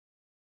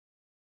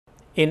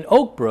In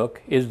Oak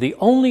Brook is the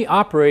only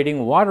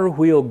operating water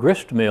wheel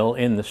grist mill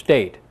in the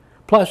state.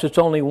 Plus, it's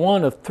only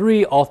one of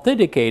 3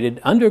 authenticated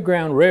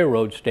underground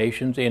railroad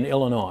stations in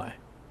Illinois.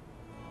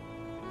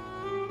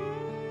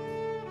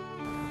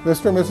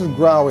 Mr. and Mrs.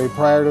 Graue,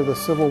 prior to the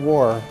Civil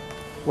War,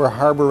 were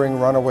harboring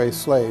runaway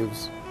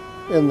slaves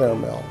in their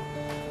mill.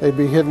 They'd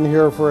be hidden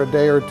here for a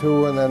day or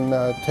two and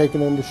then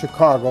taken into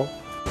Chicago.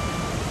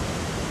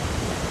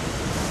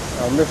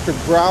 Mr.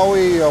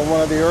 Graue,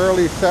 one of the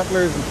early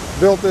settlers,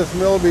 built this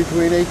mill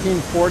between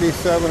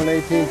 1847 and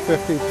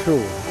 1852.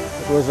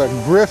 It was a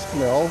grist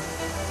mill,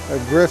 a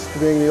grist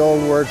being the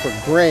old word for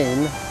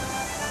grain.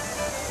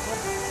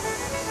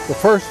 The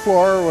first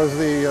floor was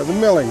the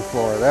milling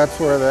floor. That's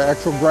where the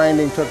actual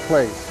grinding took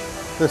place.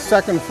 The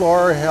second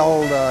floor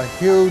held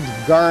huge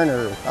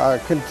garner,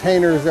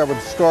 containers that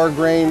would store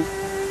grain,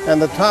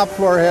 and the top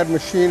floor had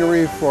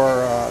machinery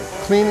for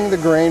cleaning the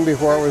grain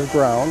before it was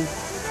ground.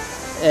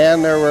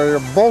 And there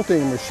was a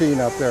bolting machine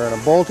up there, and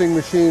a bolting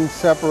machine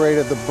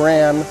separated the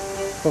bran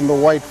from the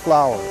white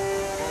flour.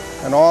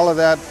 And all of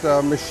that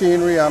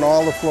machinery on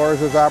all the floors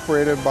was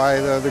operated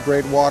by the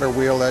great water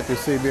wheel that you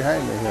see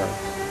behind me here,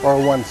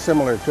 or one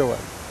similar to it.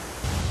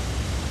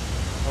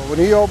 When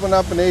he opened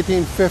up in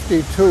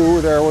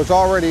 1852, there was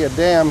already a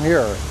dam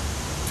here.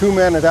 2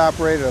 men had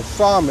operated a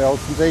sawmill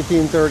since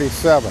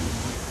 1837.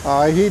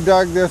 He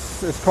dug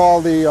this, it's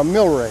called the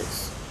millrace.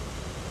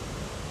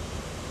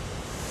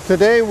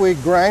 Today we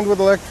grind with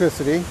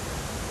electricity,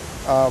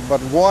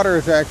 but water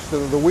is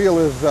actually, the wheel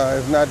is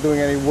not doing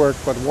any work,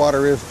 but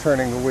water is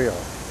turning the wheel.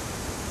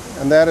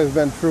 And that has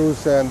been true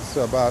since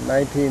about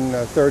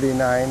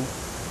 1939,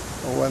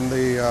 when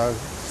the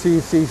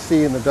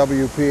CCC and the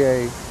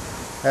WPA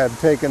had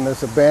taken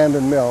this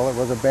abandoned mill. It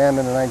was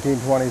abandoned in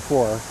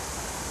 1924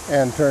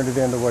 and turned it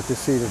into what you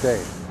see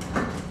today.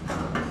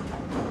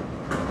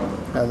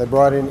 And they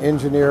brought in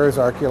engineers,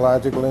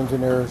 archaeological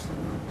engineers,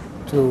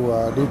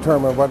 to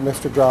determine what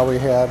Mr. Graue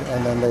had,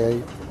 and then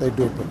they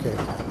duplicated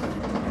it.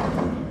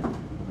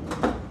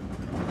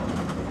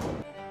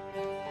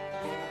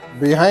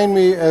 Behind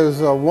me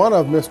is one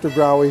of Mr.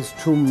 Graue's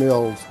two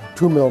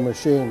mill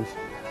machines.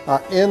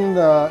 In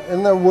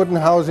the wooden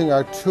housing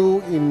are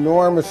 2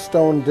 enormous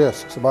stone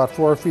discs, about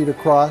 4 feet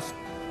across.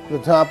 The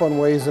top one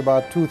weighs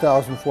about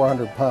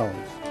 2,400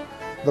 pounds.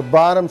 The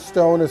bottom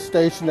stone is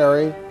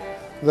stationary.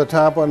 The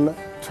top one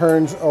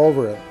turns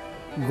over it.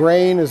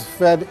 Grain is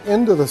fed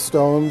into the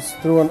stones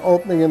through an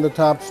opening in the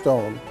top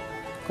stone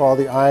called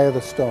the eye of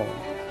the stone.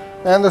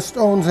 And the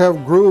stones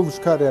have grooves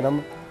cut in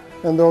them,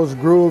 and those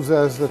grooves,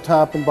 as the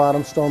top and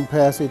bottom stone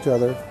pass each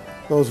other,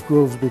 those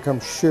grooves become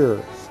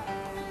shears.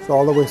 So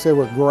although we say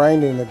we're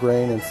grinding the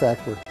grain, in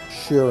fact we're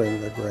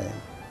shearing the grain.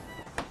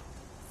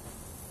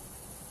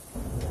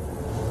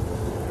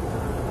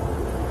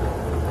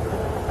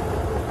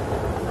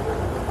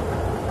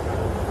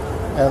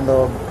 And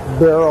the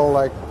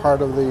barrel-like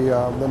part of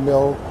the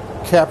mill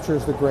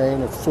captures the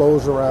grain. It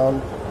flows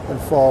around and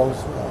falls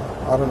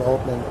out an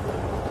opening.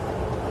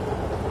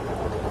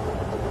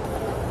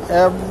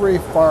 Every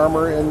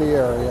farmer in the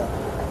area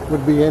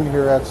would be in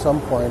here at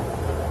some point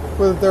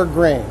with their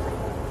grain.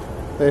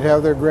 They'd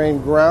have their grain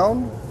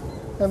ground,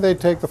 and they'd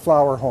take the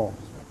flour home.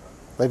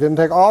 They didn't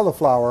take all the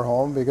flour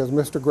home because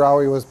Mr.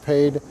 Graue was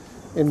paid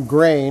in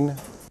grain,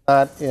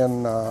 not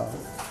in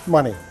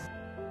money.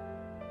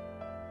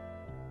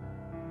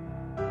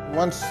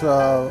 Once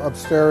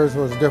upstairs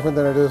was different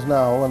than it is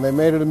now. When they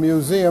made it a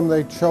museum,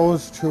 they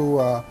chose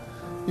to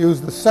use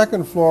the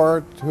second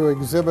floor to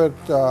exhibit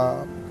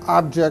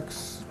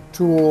objects,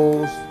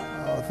 tools,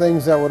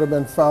 things that would have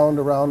been found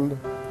around,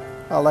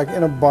 like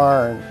in a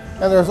barn.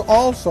 And there's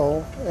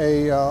also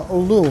a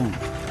loom,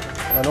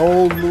 an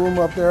old loom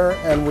up there,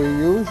 and we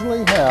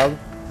usually have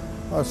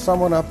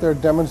someone up there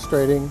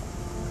demonstrating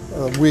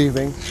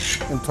weaving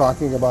and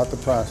talking about the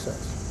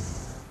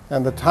process.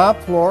 And the top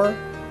floor,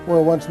 where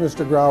once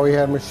Mr. Graue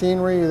had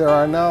machinery, there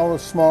are now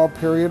small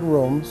period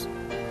rooms,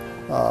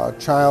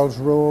 child's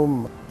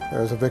room,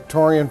 there's a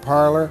Victorian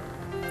parlor,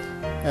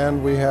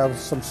 and we have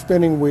some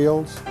spinning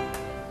wheels,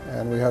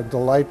 and we have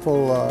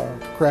delightful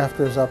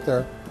crafters up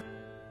there.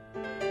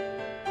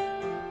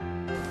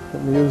 The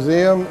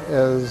museum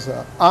is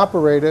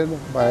operated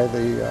by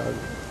the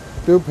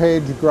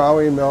DuPage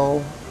Graue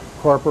Mill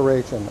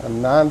Corporation, a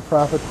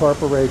non-profit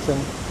corporation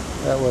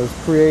that was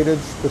created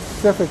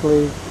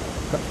specifically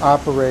to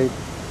operate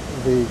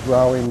the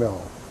Graue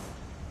Mill.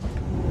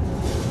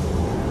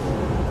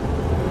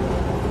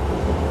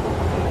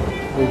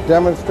 We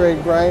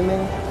demonstrate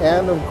grinding,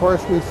 and of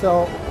course we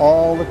sell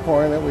all the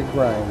corn that we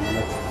grind. And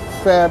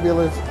it's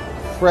fabulous,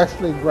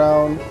 freshly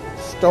ground,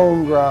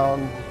 stone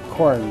ground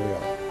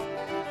cornmeal.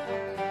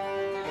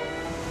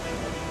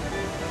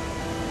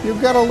 You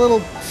get a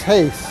little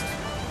taste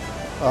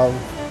of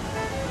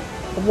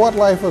what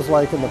life was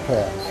like in the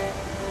past.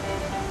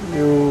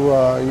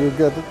 You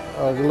get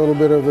a little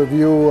bit of a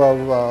view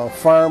of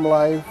farm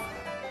life.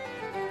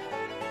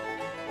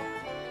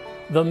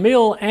 The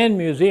mill and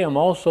museum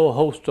also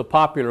hosts a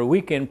popular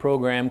weekend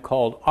program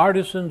called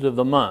Artisans of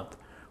the Month,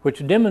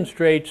 which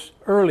demonstrates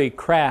early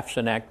crafts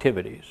and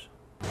activities.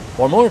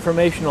 For more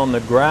information on the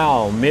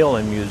Graue Mill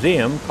and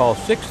Museum, call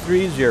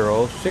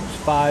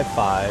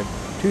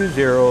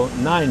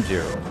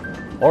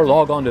 630-655-2090 or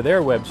log on to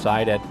their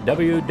website at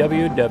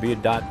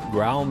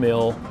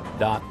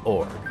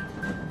www.graumemill.org.